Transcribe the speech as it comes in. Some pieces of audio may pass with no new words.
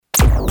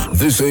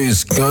This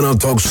is Ghana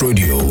Talks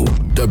Radio,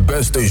 the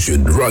best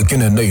station rocking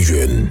the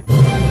nation.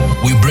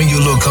 We bring you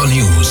local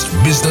news,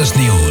 business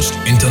news,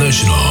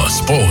 international,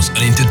 sports, and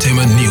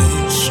entertainment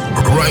news.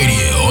 Right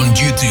here on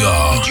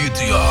GTR.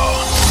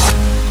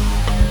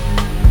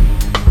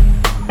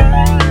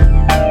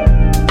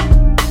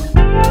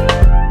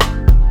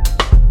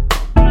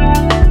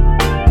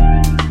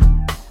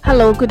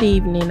 Hello, good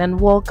evening, and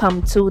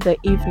welcome to the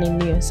evening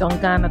news on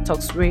Ghana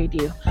Talks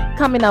Radio.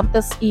 Coming up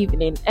this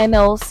evening,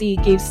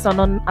 NLC gives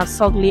Sanon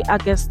Asogli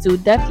August 2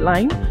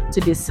 deadline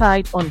to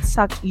decide on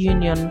sacked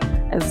union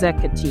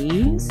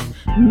executives.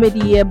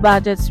 Mid-year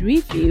budget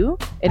review.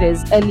 It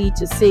is early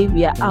to say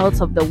we are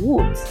out of the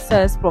woods,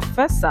 says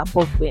Professor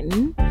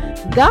Bokwin.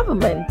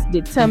 Government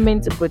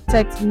determined to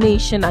protect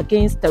nation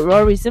against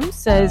terrorism,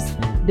 says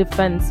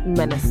Defense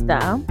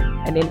Minister.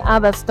 And in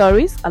other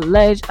stories,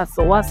 alleged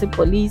Asawasi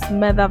police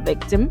murder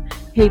victim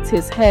hit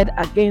his head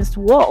against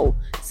wall,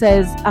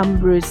 says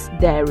Ambrose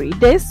Dairy.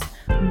 This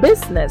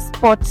business,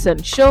 sports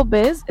and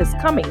showbiz is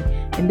coming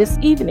in this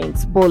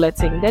evening's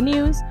bulletin. The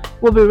news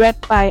will be read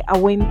by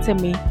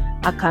Awentemi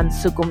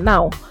Akansugum.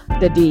 Now,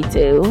 the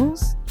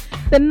details.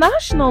 The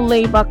National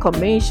Labour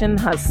Commission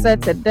has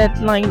set a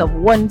deadline of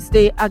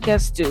Wednesday,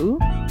 August 2,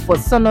 for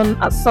Sanon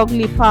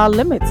Asogli Power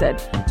Limited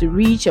to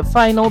reach a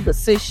final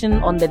decision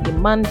on the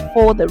demand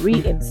for the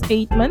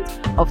reinstatement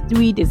of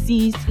 3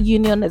 deceased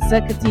union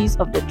executives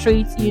of the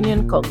Trades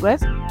Union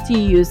Congress,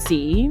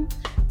 TUC.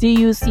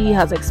 TUC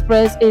has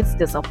expressed its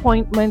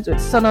disappointment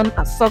with Sanon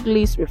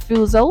Asogli's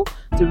refusal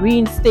to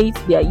reinstate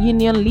their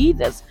union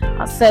leaders,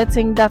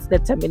 asserting that the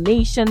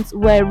terminations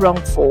were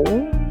wrongful.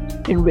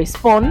 In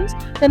response,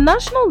 the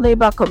National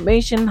Labour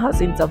Commission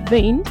has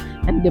intervened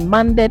and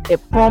demanded a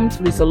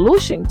prompt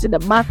resolution to the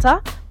matter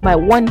by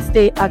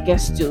Wednesday,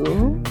 August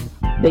 2.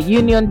 The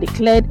union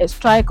declared a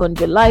strike on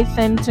July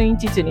 10,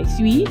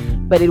 2023,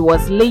 but it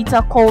was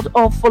later called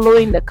off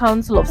following the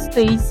Council of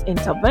State's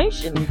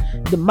intervention,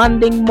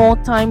 demanding more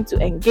time to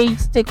engage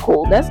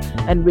stakeholders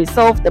and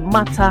resolve the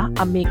matter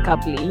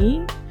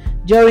amicably.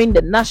 During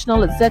the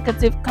National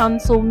Executive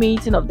Council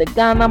meeting of the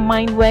Ghana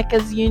Mine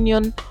Workers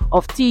Union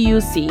of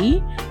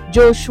TUC,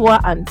 Joshua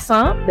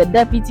Ansan, the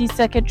Deputy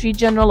Secretary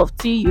General of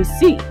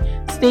TUC,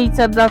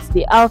 stated that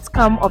the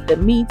outcome of the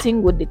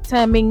meeting would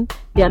determine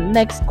their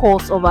next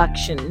course of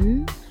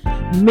action.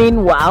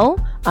 Meanwhile,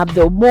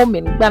 Abdul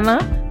Momin Bana,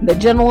 the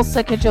General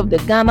Secretary of the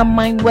Ghana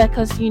Mine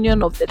Workers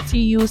Union of the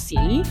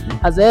TUC,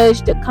 has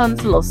urged the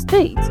Council of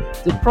State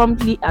to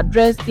promptly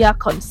address their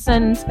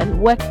concerns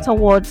and work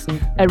towards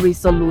a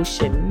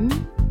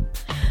resolution.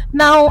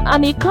 Now,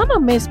 an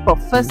economist,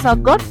 Professor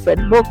Godfred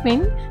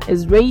Bokwin,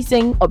 is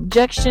raising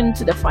objection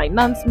to the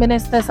finance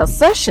minister's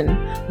assertion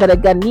that the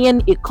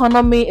Ghanaian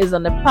economy is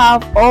on a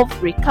path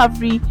of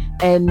recovery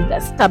and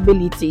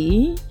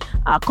stability.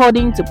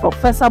 According to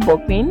Professor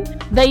Bokwin,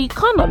 the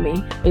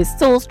economy is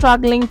still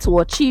struggling to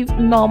achieve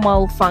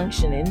normal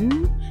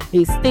functioning.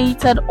 He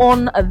stated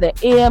on the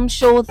AM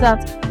show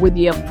that with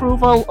the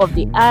approval of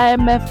the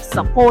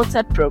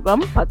IMF-supported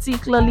program,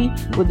 particularly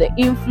with the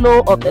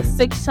inflow of the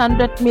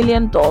 $600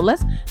 million,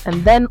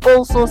 and then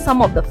also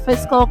some of the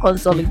fiscal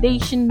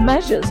consolidation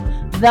measures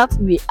that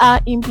we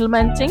are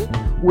implementing,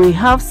 we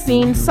have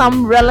seen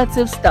some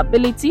relative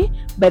stability,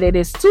 but it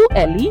is too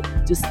early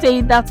to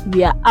say that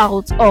we are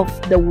out of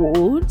the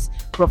woods.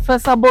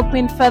 Professor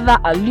Bokwin further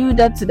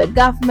alluded to the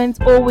government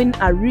owing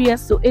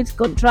arrears to its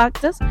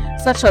contractors,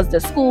 such as the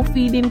school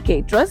feeding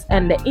caterers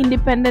and the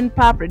independent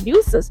power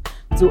producers,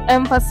 to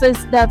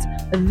emphasize that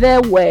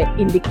there were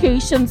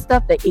indications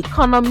that the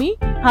economy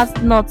has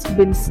not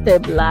been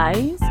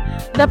stabilized.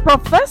 The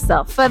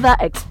professor further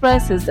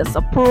expressed his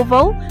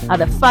disapproval at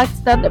the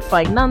fact that the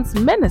finance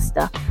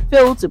minister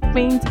failed to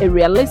paint a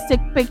realistic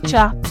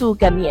picture to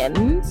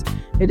Ghanaians.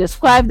 He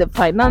described the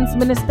finance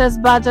minister's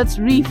budget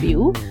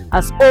review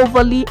as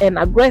overly and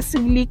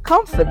aggressively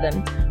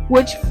confident,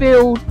 which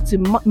failed to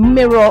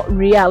mirror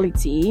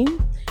reality.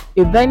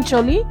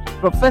 Eventually,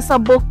 Professor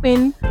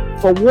Bokwin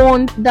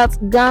forewarned that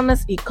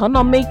Ghana's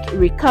economic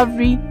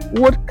recovery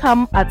would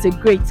come at a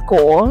great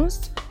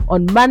cost.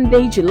 On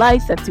Monday, July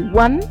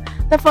 31,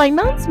 the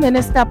finance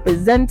minister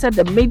presented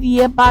the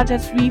mid-year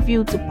budget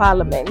review to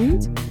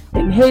Parliament.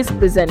 In his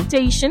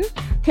presentation,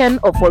 Ken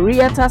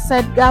Ofori-Atta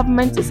said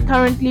government is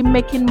currently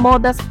making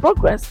modest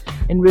progress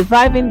in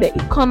reviving the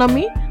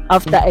economy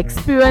after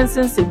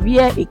experiencing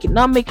severe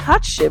economic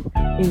hardship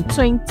in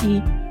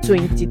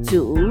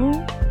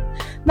 2022.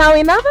 Now,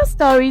 in other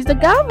stories, the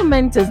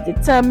government is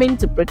determined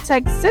to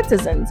protect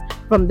citizens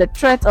from the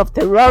threat of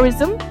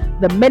terrorism.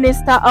 The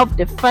Minister of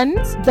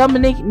Defense,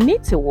 Dominic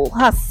Nitiwul,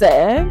 has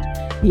said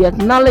he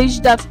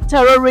acknowledged that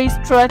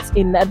terrorist threats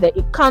in the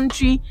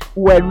country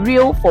were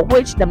real, for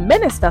which the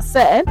minister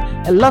said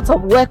a lot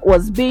of work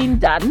was being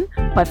done,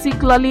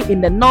 particularly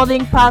in the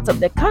northern part of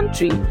the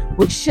country,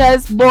 which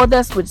shares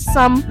borders with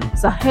some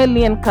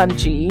Sahelian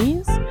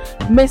countries.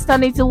 Mr.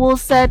 Nitiwul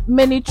said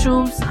many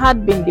troops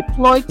had been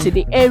deployed to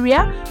the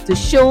area to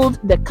shield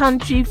the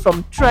country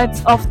from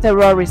threats of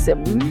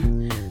terrorism.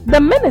 The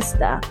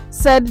minister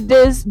said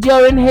this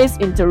during his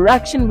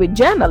interaction with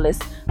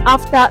journalists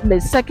after the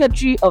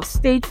Secretary of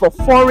State for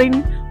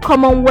Foreign,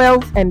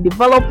 Commonwealth and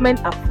Development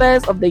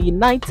Affairs of the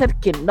United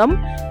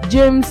Kingdom,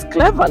 James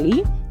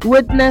Cleverly,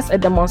 witnessed a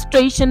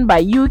demonstration by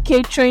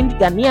UK-trained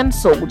Ghanaian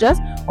soldiers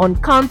on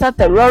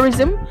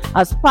counter-terrorism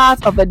as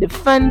part of a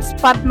defense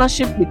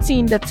partnership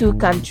between the two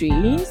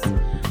countries.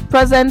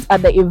 Present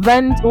at the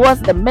event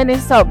was the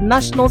Minister of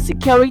National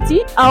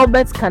Security,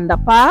 Albert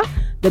Kandapar,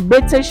 the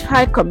British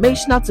High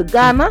Commissioner to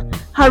Ghana,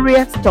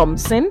 Harriet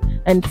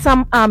Thompson, and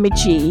some army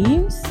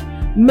chiefs.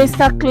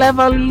 Mr.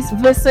 Cleverly's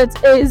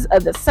visit is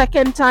the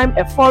second time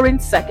a foreign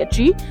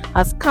secretary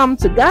has come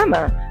to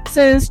Ghana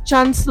since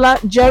Chancellor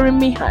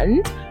Jeremy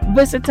Hunt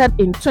visited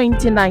in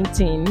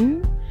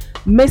 2019.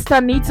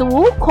 Mr.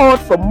 Nitiwu called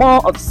for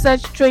more of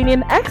such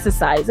training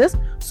exercises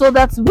so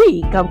that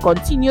we can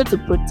continue to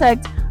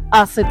protect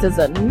our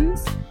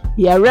citizens.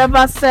 He,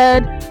 however,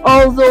 said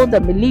although the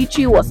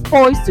military was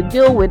poised to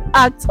deal with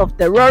acts of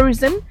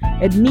terrorism,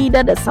 it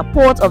needed the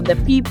support of the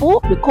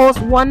people, because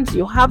once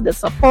you have the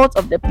support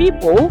of the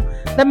people,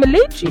 the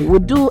military will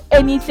do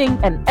anything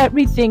and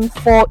everything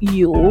for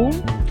you.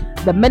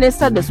 The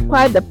minister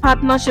described the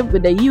partnership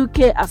with the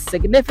UK as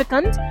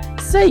significant,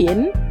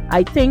 saying,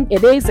 "I think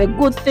it is a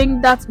good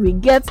thing that we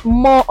get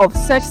more of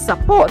such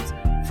support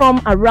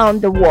from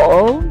around the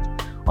world."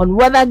 On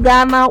whether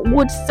Ghana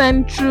would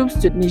send troops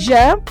to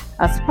Niger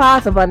as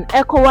part of an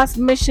ECOWAS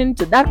mission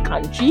to that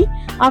country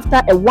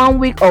after a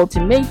one-week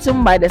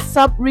ultimatum by the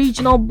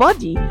sub-regional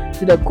body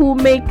to the coup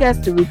makers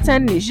to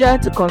return Niger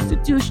to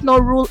constitutional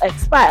rule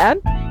expired,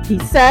 he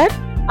said,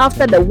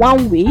 "After the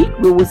 1 week,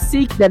 we will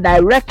seek the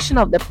direction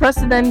of the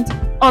president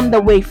on the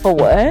way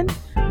forward.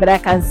 But I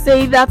can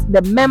say that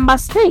the member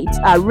states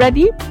are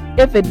ready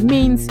if it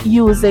means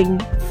using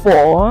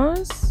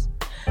force."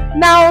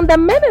 Now, the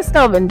Minister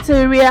of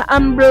Interior,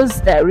 Ambrose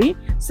Derry,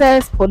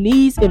 says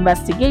police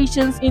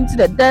investigations into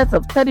the death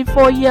of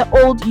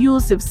 34-year-old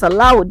Yusuf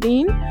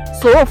Salahuddin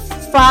so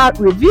far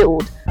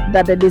revealed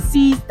that the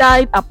deceased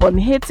died upon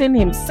hitting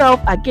himself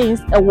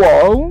against a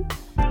wall.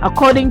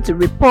 According to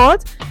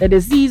reports, the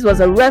deceased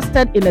was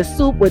arrested in a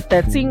soup with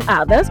 13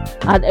 others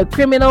at a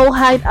criminal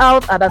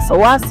hideout at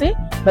Asawasi,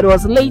 but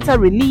was later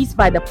released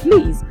by the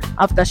police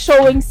after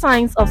showing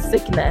signs of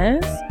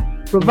sickness.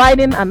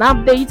 Providing an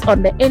update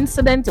on the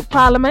incident to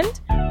Parliament,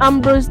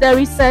 Ambrose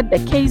Derry said the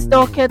case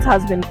docket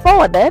has been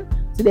forwarded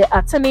to the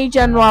Attorney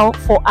General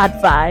for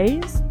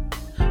advice.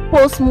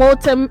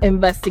 Post-mortem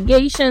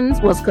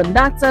investigations was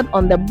conducted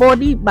on the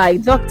body by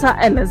Dr.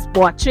 Ernest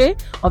Boache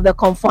of the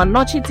Komfo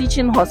Anokye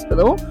Teaching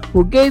Hospital,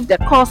 who gave the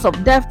cause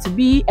of death to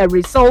be a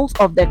result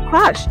of the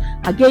crash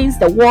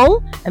against the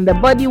wall, and the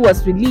body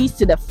was released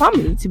to the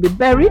family to be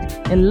buried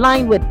in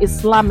line with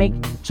Islamic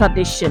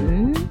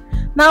tradition.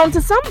 Now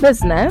to some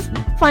business.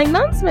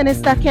 Finance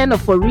Minister Ken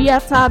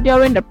Ofori-Atta,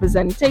 during the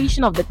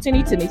presentation of the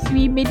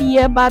 2023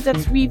 mid-year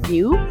budget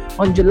review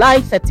on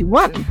July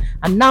 31,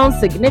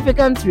 announced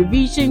significant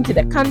revision to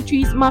the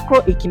country's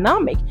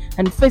macroeconomic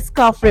and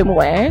fiscal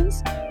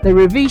frameworks. The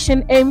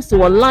revision aims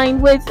to align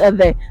with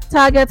the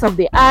targets of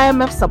the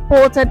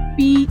IMF-supported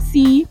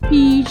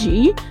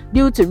PCPG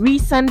due to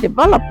recent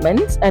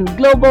developments and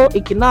global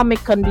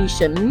economic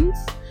conditions.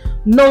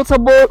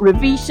 Notable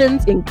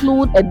revisions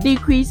include a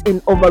decrease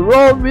in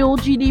overall real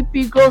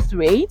GDP growth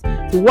rate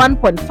to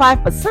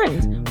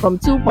 1.5% from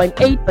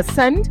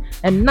 2.8%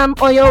 and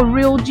non-oil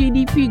real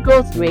GDP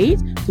growth rate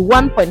to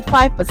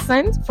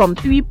 1.5% from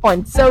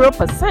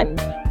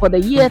 3.0% for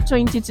the year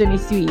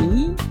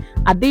 2023.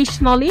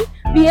 Additionally,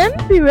 the end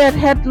period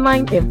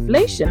headline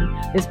inflation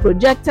is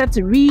projected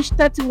to reach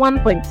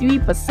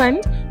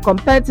 31.3%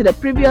 compared to the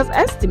previous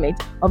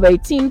estimate of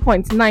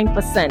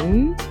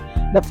 18.9%.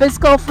 The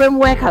fiscal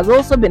framework has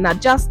also been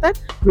adjusted,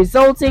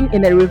 resulting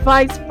in a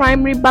revised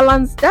primary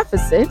balance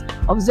deficit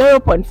of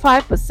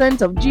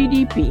 0.5% of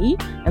GDP,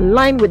 in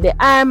line with the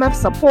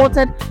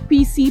IMF-supported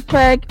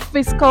PCPEG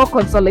fiscal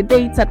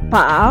consolidated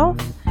path.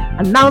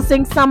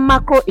 Announcing some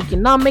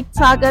macroeconomic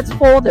targets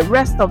for the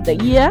rest of the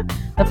year,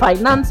 the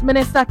Finance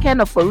Minister Ken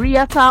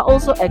Ofori-Atta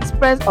also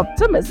expressed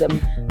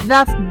optimism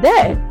that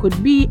there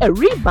could be a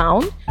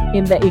rebound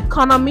in the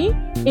economy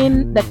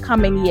in the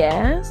coming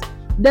years.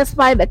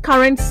 Despite the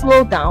current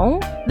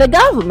slowdown, the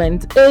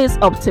government is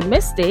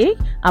optimistic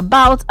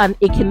about an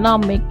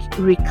economic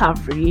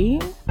recovery.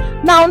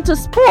 Now to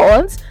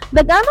sports.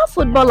 The Ghana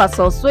Football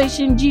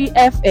Association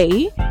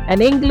GFA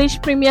and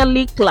English Premier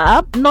League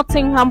club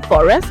Nottingham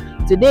Forest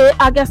today,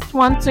 August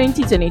 1,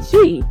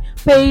 2023,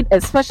 paid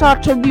a special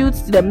tribute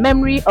to the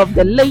memory of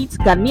the late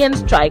Ghanaian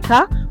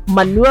striker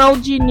Manuel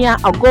Junior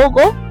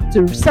Agogo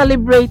to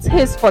celebrate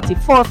his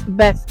 44th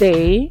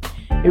birthday.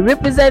 He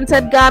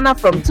represented Ghana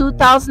from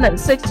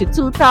 2006 to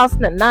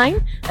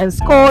 2009 and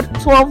scored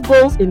 12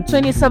 goals in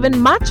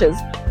 27 matches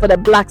for the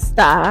Black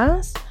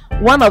Stars.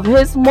 One of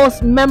his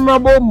most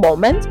memorable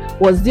moments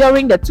was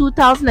during the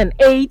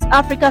 2008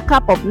 Africa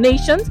Cup of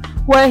Nations,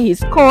 where he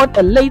scored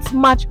a late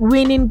match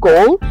winning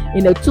goal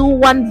in a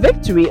 2-1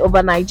 victory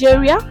over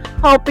Nigeria,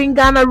 helping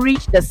Ghana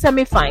reach the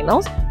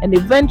semi-finals and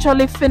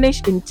eventually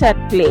finish in third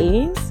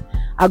place.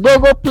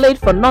 Agogo played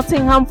for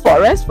Nottingham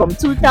Forest from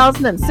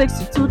 2006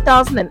 to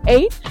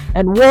 2008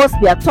 and was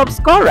their top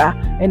scorer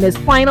in his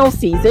final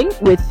season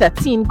with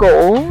 13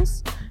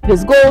 goals.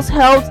 His goals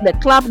helped the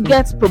club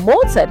get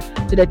promoted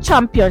to the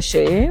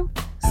Championship.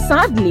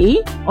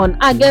 Sadly, on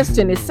August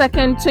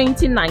 22,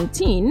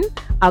 2019,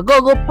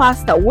 Agogo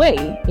passed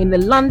away in a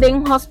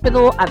London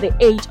hospital at the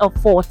age of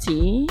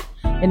 40.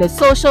 In a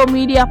social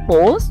media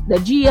post, the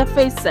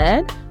GFA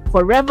said,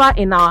 "Forever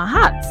in our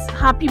hearts.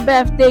 Happy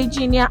birthday,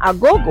 Junior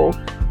Agogo.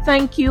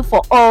 Thank you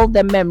for all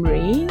the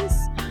memories."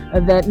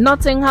 The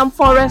Nottingham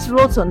Forest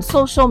wrote on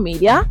social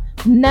media,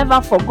 "Never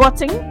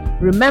forgotten,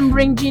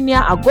 remembering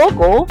Junior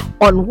Agogo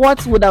on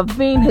what would have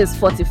been his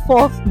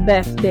 44th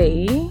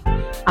birthday."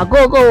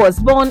 Agogo was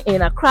born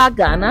in Accra,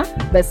 Ghana,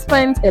 but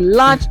spent a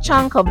large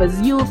chunk of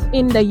his youth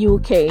in the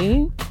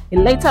UK. He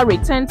later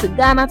returned to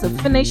Ghana to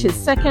finish his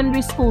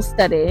secondary school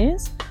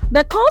studies.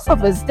 The cause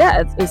of his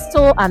death is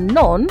still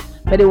unknown,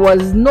 but it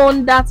was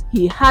known that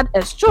he had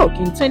a stroke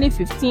in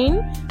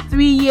 2015,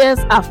 3 years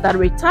after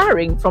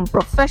retiring from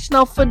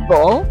professional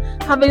football,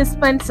 having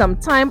spent some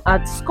time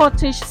at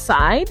Scottish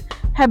side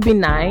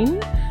Hibernian.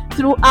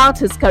 Throughout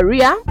his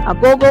career,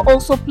 Agogo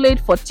also played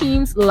for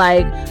teams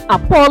like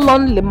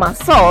Apollon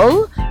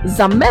Limassol,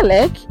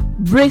 Zamalek,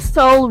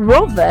 Bristol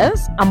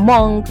Rovers,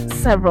 among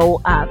several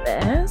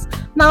others.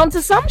 Now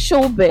to some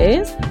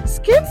showbiz,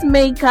 skit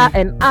maker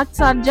and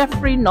actor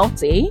Jeffrey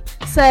Naughty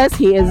says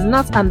he is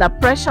not under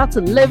pressure to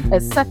live a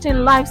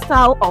certain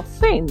lifestyle of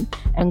fame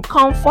and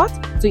comfort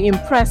to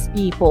impress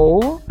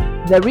people.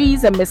 There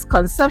is a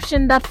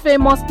misconception that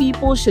famous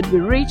people should be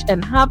rich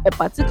and have a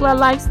particular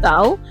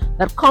lifestyle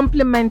that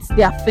complements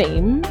their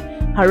fame.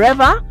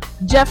 However,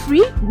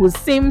 Jeffrey, who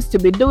seems to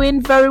be doing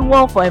very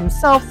well for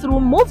himself through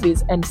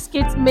movies and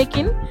skit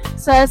making,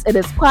 says it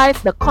is quite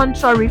the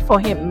contrary for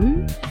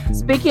him.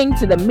 Speaking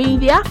to the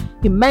media,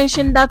 he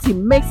mentioned that he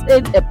makes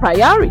it a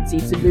priority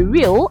to be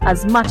real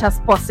as much as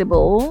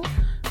possible.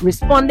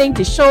 Responding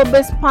to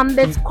showbiz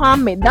pundit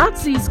Kwame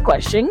Datsi's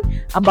question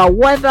about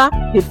whether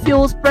he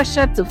feels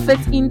pressure to fit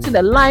into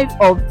the life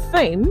of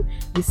fame,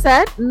 he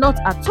said, "Not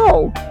at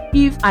all.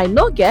 If I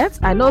no get,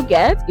 I no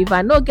get. If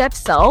I no get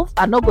self,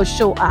 I no go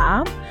show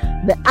up."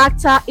 The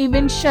actor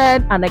even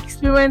shared an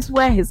experience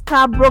where his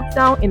car broke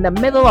down in the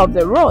middle of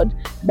the road,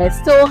 but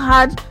still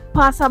had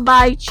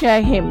passerby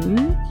cheer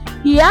him.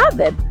 He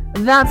added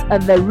that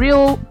the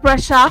real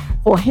pressure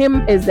for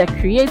him is the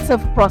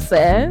creative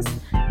process.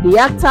 The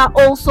actor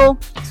also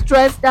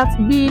stressed that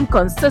being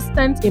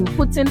consistent in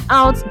putting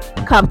out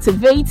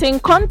captivating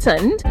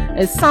content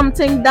is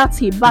something that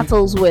he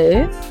battles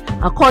with.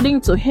 According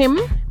to him,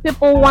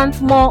 people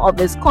want more of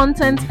his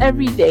content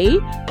every day,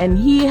 and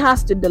he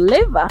has to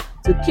deliver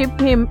to keep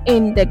him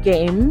in the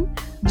game.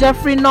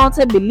 Jeffrey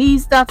Naughty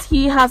believes that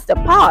he has the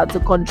power to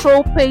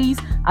control pace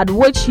at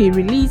which he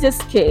releases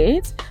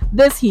skits.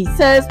 This, he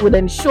says, will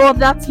ensure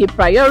that he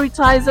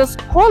prioritizes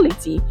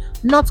quality,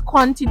 not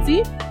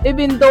quantity,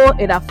 even though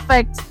it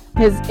affects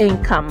his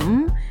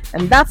income.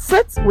 And that's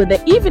it with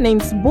the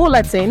evening's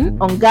bulletin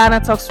on Ghana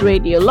Talks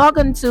Radio. Log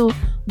on to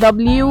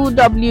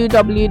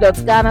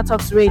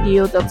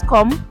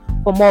www.ghanatalksradio.com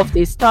for more of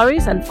these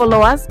stories and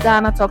follow us,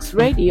 Ghana Talks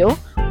Radio,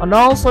 on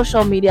all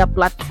social media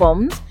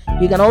platforms.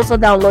 You can also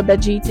download the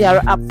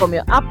GTR app from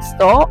your App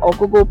Store or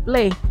Google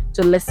Play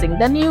to listen.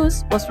 The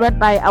news was read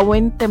by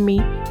Awentemi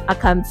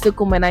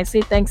Akansukum, and I say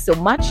thanks so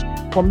much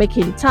for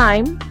making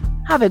time.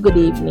 Have a good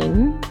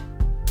evening.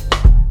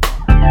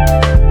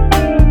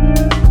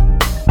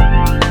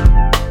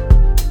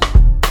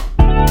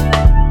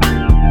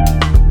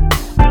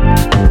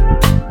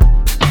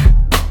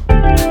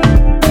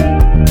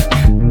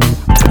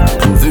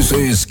 This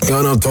is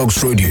Ghana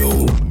Talks Radio,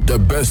 the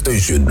best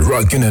station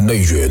rocking the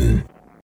nation.